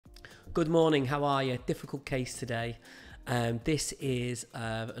Good morning, how are you? Difficult case today. This is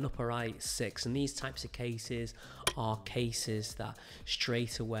an upper right 6, and these types of cases are cases that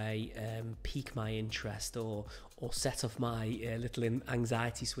straight away pique my interest or set off my little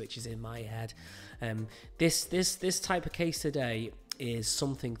anxiety switches in my head. This type of case today is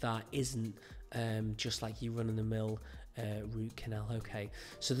something that isn't just like your run-of-the-mill root canal. Okay,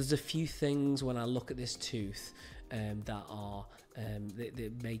 so there's a few things when I look at this tooth that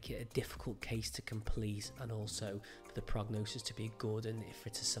make it a difficult case to complete, and also for the prognosis to be good and for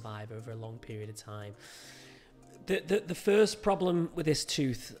it to survive over a long period of time. The first problem with this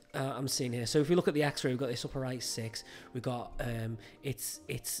tooth I'm seeing here, so if we look at the x-ray, we've got this upper right 6, we've got it's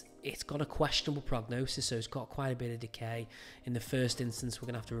got a questionable prognosis, so it's got quite a bit of decay. In the first instance, we're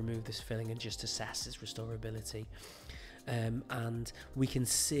going to have to remove this filling and just assess its restorability. And we can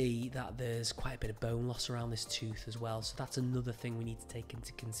see that there's quite a bit of bone loss around this tooth as well, so that's another thing we need to take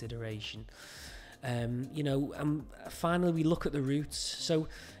into consideration. Finally, we look at the roots. So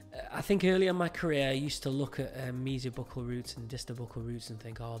I think early in my career I used to look at mesiobuccal roots and distobuccal roots and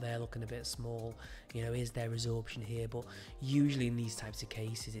think, oh, they're looking a bit small, is there resorption here? But usually in these types of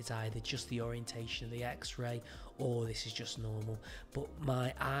cases it's either just the orientation of the x-ray or this is just normal. But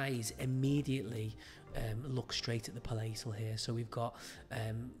my eyes immediately look straight at the palatal here, so we've got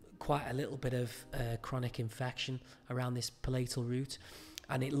quite a little bit of chronic infection around this palatal root,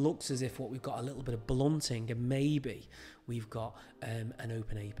 and it looks as if what we've got a little bit of blunting, and maybe we've got an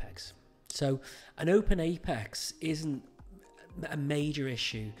open apex. So an open apex isn't a major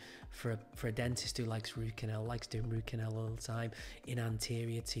issue for a dentist who likes doing root canal all the time in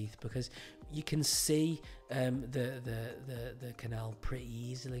anterior teeth, because you can see the canal pretty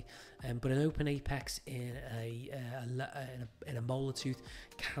easily, but an open apex in a molar tooth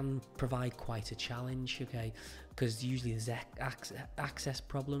can provide quite a challenge, okay, because usually there's access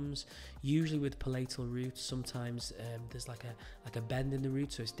problems. Usually with palatal roots, sometimes there's like a bend in the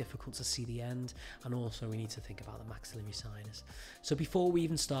root, so it's difficult to see the end, and also we need to think about the maxillary sinus. So before we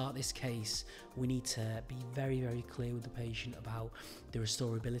even start this case, we need to be very, very clear with the patient about the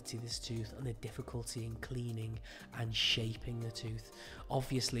restorability of this tooth and the difficulty in cleaning and shaping the tooth.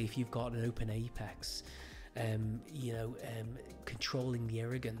 Obviously, if you've got an open apex, controlling the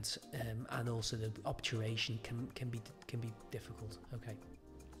irrigant and also the obturation can be difficult. Okay,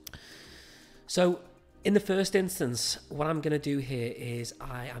 so in the first instance, what I'm going to do here is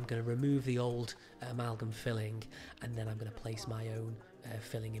I'm going to remove the old amalgam filling, and then I'm going to place my own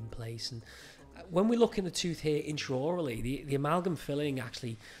filling in place. And when we look in the tooth here intraorally, the amalgam filling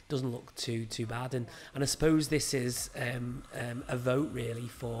actually doesn't look too bad, and I suppose this is a vote really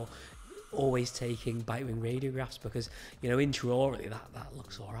for always taking bite wing radiographs, because intraorally that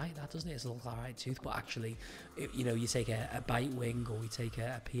looks all right, that doesn't it? It's a all right tooth, but actually you take a bite wing or we take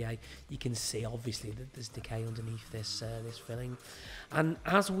a PA, you can see obviously that there's decay underneath this filling. And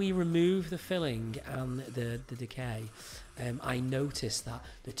as we remove the filling and the decay, I noticed that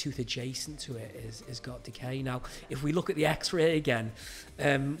the tooth adjacent to it is got decay. Now, if we look at the x-ray again,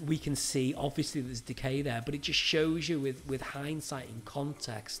 we can see obviously there's decay there, but it just shows you with hindsight and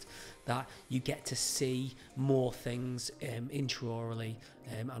context that you get to see more things intraorally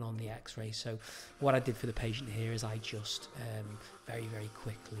and on the x-ray. So what I did for the patient here is I just very, very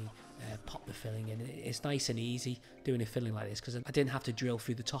quickly pop the filling in. It's nice and easy doing a filling like this because I didn't have to drill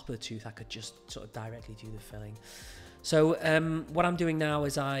through the top of the tooth. I could just sort of directly do the filling. So what I'm doing now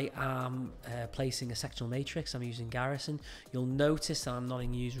is I am placing a sectional matrix. I'm using Garrison. You'll notice that I'm not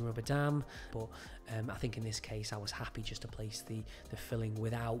using rubber dam, but I think in this case I was happy just to place the filling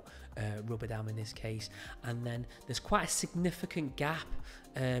without rubber dam in this case. And then there's quite a significant gap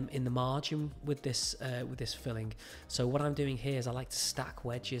in the margin with this filling. So what I'm doing here is I like to stack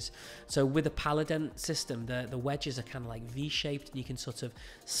wedges. So with the Paladent system, the wedges are kind of like V-shaped, and you can sort of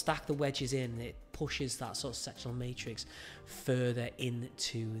stack the wedges in, and it pushes that sort of sectional matrix further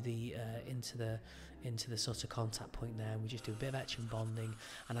into the sort of contact point there. And we just do a bit of etch and bonding,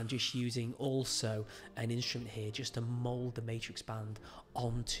 and I'm just using also an instrument here just to mold the matrix band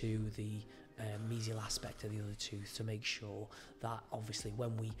onto the mesial aspect of the other tooth to make sure that obviously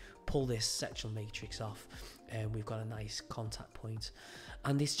when we pull this sectional matrix off, we've got a nice contact point.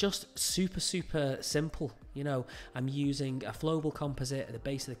 And it's just super simple. I'm using a flowable composite at the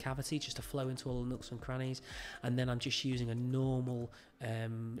base of the cavity just to flow into all the nooks and crannies, and then I'm just using a normal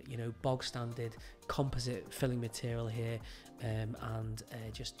bog standard composite filling material here, and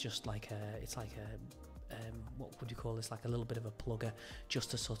just like it's like a what would you call this, like a little bit of a plugger,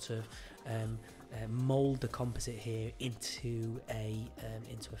 just to sort of mold the composite here into a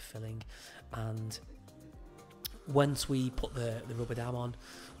filling. And once we put the rubber dam on,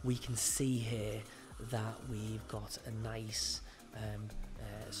 we can see here that we've got a nice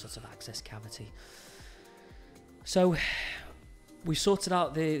sort of access cavity. So we've sorted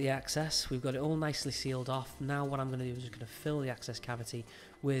out the access, we've got it all nicely sealed off. Now what I'm going to do is just going to fill the access cavity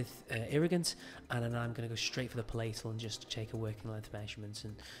with irrigant, and then I'm going to go straight for the palatal and just take a working length measurement.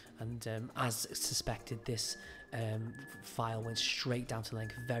 And as suspected, this file went straight down to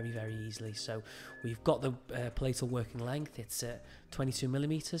length very, very easily. So we've got the palatal working length, it's 22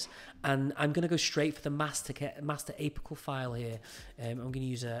 millimeters, and I'm going to go straight for the master apical file here. I'm going to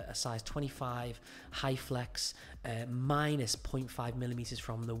use a size 25 HyFlex minus 0.5 millimeters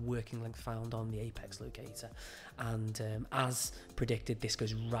from the working length found on the apex locator, and as predicted, this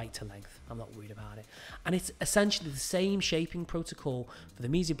goes right to length. I'm not worried about it, and it's essentially the same shaping protocol for the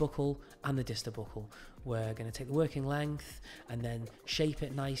mesibuccal and the distal buccal. We're going to take the working length and then shape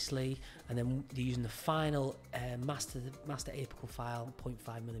it nicely, and then using the final master apical file,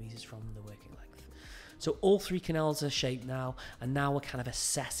 0.5 millimeters from the working length. So all three canals are shaped now, and now we're kind of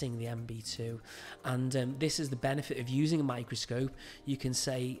assessing the MB2. And this is the benefit of using a microscope. You can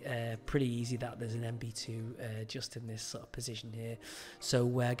say pretty easy that there's an MB2 just in this sort of position here. So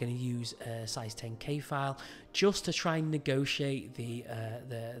we're going to use a size 10K file just to try and negotiate the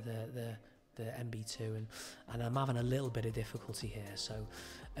MB2, and I'm having a little bit of difficulty here. So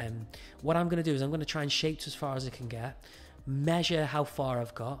what I'm going to do is I'm going to try and shape to as far as I can get, measure how far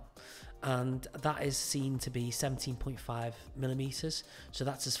I've got, and that is seen to be 17.5 millimeters. So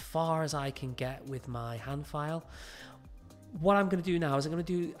that's as far as I can get with my hand file. What I'm going to do now is I'm going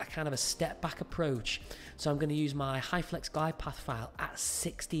to do a kind of a step back approach. So I'm going to use my HyFlex Glidepath file at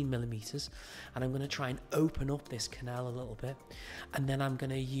 16 millimeters, and I'm going to try and open up this canal a little bit. And then I'm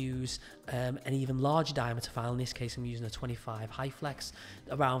going to use an even larger diameter file. In this case, I'm using a 25 HyFlex,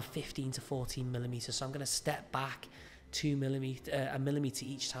 around 15 to 14 millimeters. So I'm going to step back a millimeter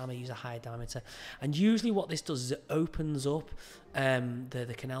each time I use a higher diameter. And usually what this does is it opens up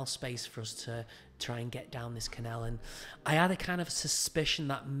the canal space for us to try and get down this canal. And I had a kind of suspicion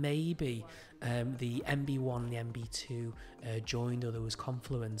that maybe the MB1 and the MB2 joined, or there was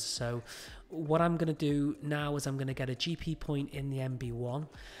confluence. So what I'm going to do now is I'm going to get a GP point in the MB1,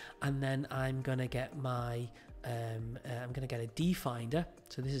 and then I'm going to get my I'm going to get a D finder.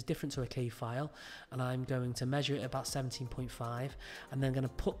 So this is different to a K file, and I'm going to measure it about 17.5, and then I'm going to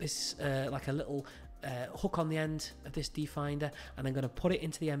put this like a little hook on the end of this D finder, and I'm going to put it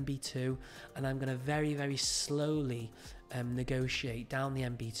into the MB2, and I'm going to very, very slowly negotiate down the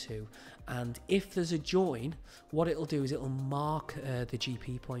MB2. And if there's a join, what it'll do is it'll mark the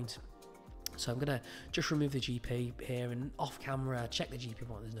GP point. So I'm going to just remove the GP here, and off camera check the GP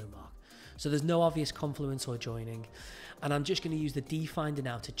point. There's no mark. So there's no obvious confluence or joining, and I'm just going to use the D finder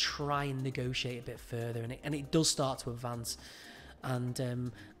now to try and negotiate a bit further, and it does start to advance,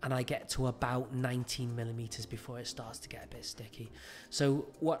 and I get to about 19 millimeters before it starts to get a bit sticky. So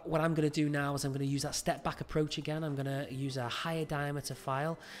what I'm going to do now is I'm going to use that step back approach again. I'm going to use a higher diameter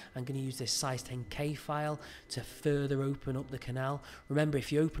file. I'm going to use this size 10K file to further open up the canal. Remember,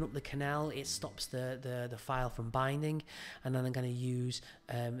 if you open up the canal, it stops the file from binding. And then I'm going to use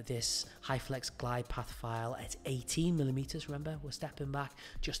this HyFlex Glidepath file at 18 millimeters. Remember, we're stepping back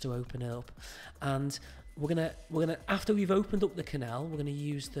just to open it up. And we're gonna after we've opened up the canal, we're gonna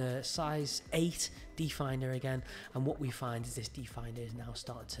use the size 8 D finder again, and what we find is this D finder is now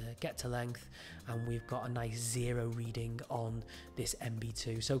starting to get to length, and we've got a nice 0 reading on this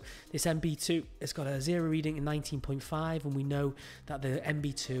MB2. So this MB2 has got a 0 reading in 19.5, and we know that the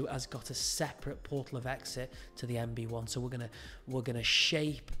MB2 has got a separate portal of exit to the MB1. So we're gonna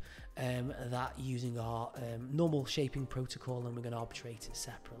shape that using our normal shaping protocol, and we're gonna obturate it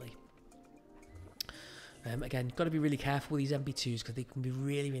separately. Again, got to be really careful with these MB2s because they can be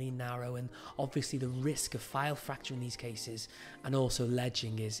really, really narrow, and obviously the risk of file fracture in these cases and also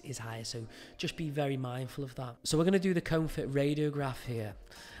ledging is higher, so just be very mindful of that. So we're going to do the cone fit radiograph here,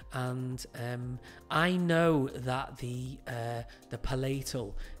 and I know that the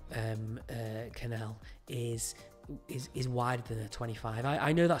palatal canal is wider than a 25.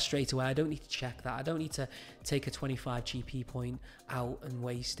 I know that straight away. I don't need to check that. I don't need to take a 25 GP point out and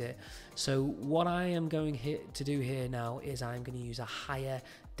waste it. So what I am going to do here now is I'm going to use a higher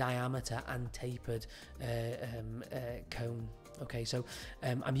diameter and tapered cone. Okay, so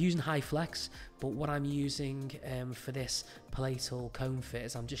I'm using HyFlex, but what I'm using for this palatal cone fit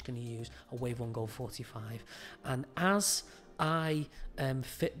is I'm just going to use a WaveOne Gold 45. And as I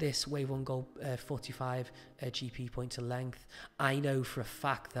fit this WaveOne Gold 45 GP point to length, I know for a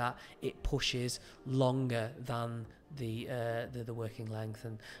fact that it pushes longer than the working length,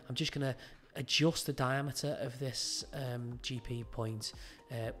 and I'm just gonna adjust the diameter of this GP point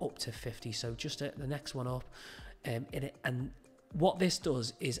up to 50, so just the next one up in it. And what this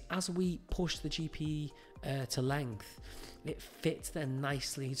does is, as we push the GP to length, it fits then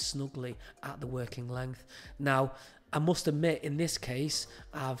nicely, snugly at the working length. Now, I must admit, in this case,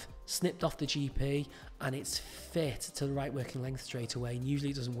 I've snipped off the GP and it's fit to the right working length straight away. And usually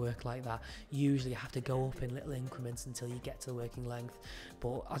it doesn't work like that. Usually you have to go up in little increments until you get to the working length.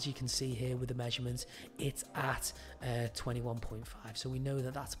 But as you can see here with the measurements, it's at 21.5. So we know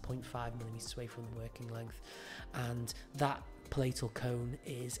that that's 0.5 millimeters away from the working length. And that palatal cone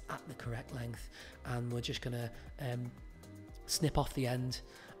is at the correct length. And we're just going to snip off the end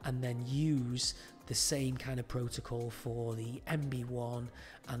and then use the same kind of protocol for the MB1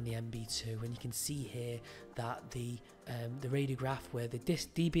 and the MB2. And you can see here that the radiograph where the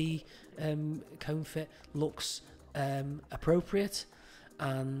DB cone fit looks appropriate,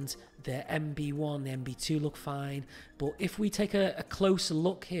 and the MB1, the MB2 look fine. But if we take a closer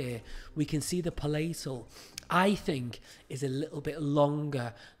look here, we can see the palatal, I think, is a little bit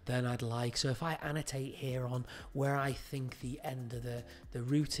longer than I'd like. So if I annotate here on where I think the end of the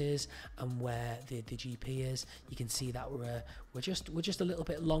root is and where the GP is, you can see that we're just a little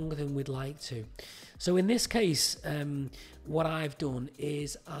bit longer than we'd like to. So in this case, what I've done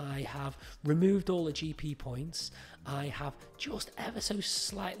is I have removed all the GP points. I have just ever so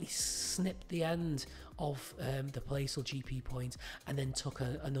slightly snipped the end of the palatal GP point, and then took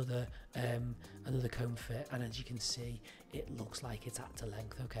another cone fit, and as you can see, it looks like it's at the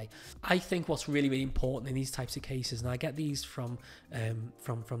length. Okay, I think what's really important in these types of cases, and I get these from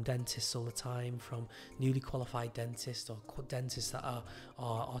dentists all the time, from newly qualified dentists or dentists that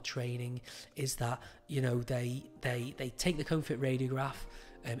are training, is that, you know, they take the cone fit radiograph,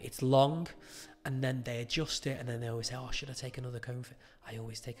 it's long, and then they adjust it, and then they always say, oh, should I take another cone fit? I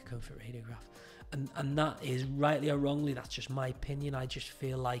always take a cone fit radiograph. And that is, rightly or wrongly, that's just my opinion. I just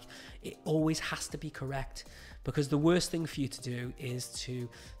feel like it always has to be correct, because the worst thing for you to do is to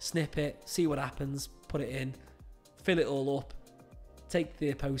snip it, see what happens, put it in, fill it all up, take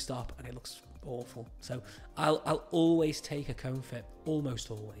the post op, and it looks awful. So I'll always take a cone fit,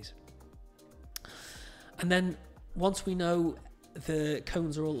 almost always. And then once we know the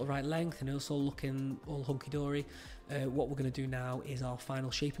cones are all the right length and it's all looking all hunky-dory, what we're going to do now is our final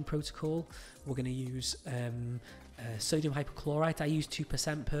shaping protocol. We're going to use sodium hypochlorite. I use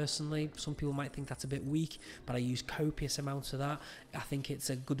 2% personally. Some people might think that's a bit weak, but I use copious amounts of that. I think it's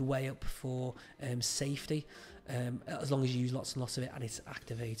a good way up for safety, as long as you use lots and lots of it, and it's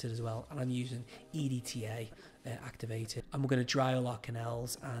activated as well. And I'm using EDTA activated. And we're going to dry all our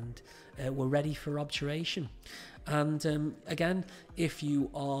canals, and we're ready for obturation. And again, if you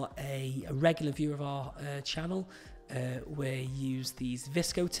are a regular viewer of our channel, we use these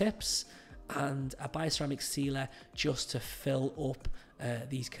visco tips and a bioceramic sealer just to fill up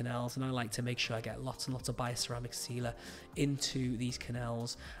these canals, and I like to make sure I get lots and lots of bioceramic sealer into these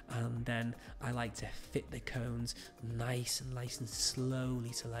canals, and then I like to fit the cones nice and slowly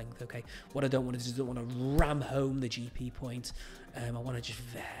to length. Okay, what I don't want to do is I don't want to ram home the GP point. I want to just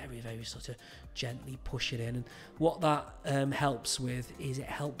very sort of gently push it in, and what that helps with is it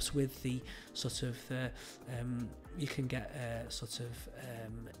helps with the sort of you can get a sort of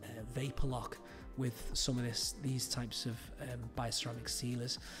vapor lock with some of these types of bioceramic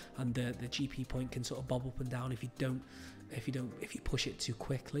sealers, and the GP point can sort of bob up and down if you push it too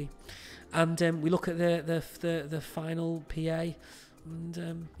quickly. And we look at the final PA,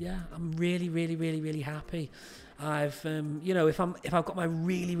 and yeah, I'm really happy. I've you know, if I've got my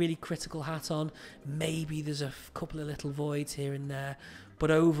really critical hat on, maybe there's a couple of little voids here and there, but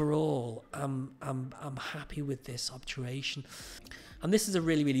overall I'm happy with this obturation. And this is a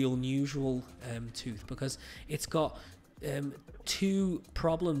really unusual tooth, because it's got two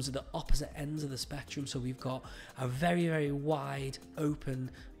problems at the opposite ends of the spectrum. So we've got a very wide open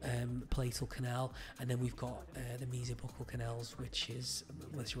palatal canal, and then we've got the mesiobuccal canals, which is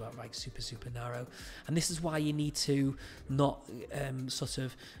like super narrow. And this is why you need to not sort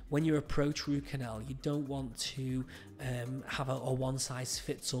of, when you approach root canal, you don't want to have a one size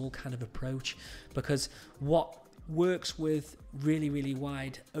fits all kind of approach, because what works with really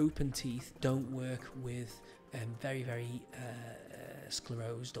wide open teeth don't work with very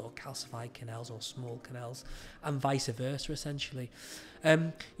sclerosed or calcified canals or small canals, and vice versa essentially.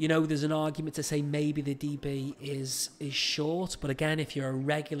 You know, there's an argument to say maybe the DB is short, but again, if you're a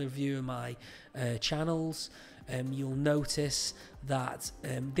regular viewer of my channels, you'll notice that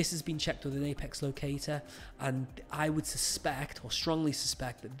this has been checked with an apex locator, and I would suspect, or strongly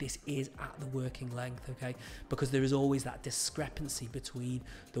suspect, that this is at the working length, okay, because there is always that discrepancy between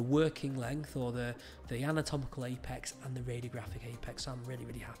the working length, or the anatomical apex, and the radiographic apex. So I'm really,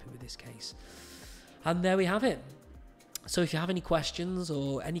 really happy with this case. And there we have it. So if you have any questions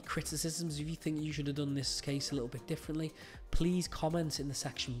or any criticisms, if you think you should have done this case a little bit differently, please comment in the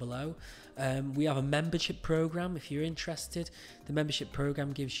section below. We have a membership program if you're interested. The membership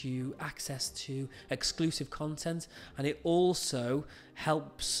program gives you access to exclusive content, and it also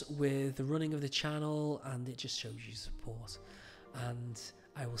helps with the running of the channel, and it just shows you support. And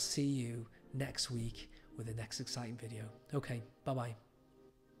I will see you next week with the next exciting video. Okay, bye bye.